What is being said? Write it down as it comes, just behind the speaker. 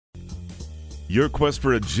Your quest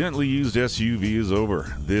for a gently used SUV is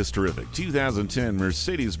over. This terrific 2010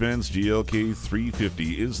 Mercedes-Benz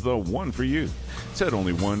GLK-350 is the one for you. It's had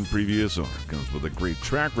only one previous owner, comes with a great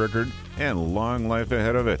track record and long life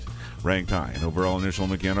ahead of it. Ranked high in overall initial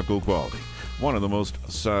mechanical quality, one of the most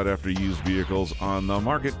sought-after used vehicles on the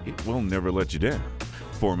market, it will never let you down.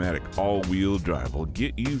 4MATIC all-wheel drive will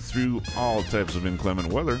get you through all types of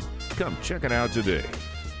inclement weather. Come check it out today.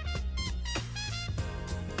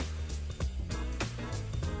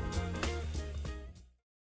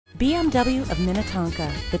 BMW of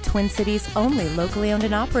Minnetonka, the Twin Cities' only locally owned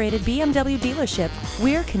and operated BMW dealership.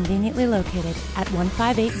 We're conveniently located at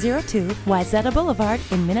 15802 Wayzata Boulevard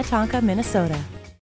in Minnetonka, Minnesota.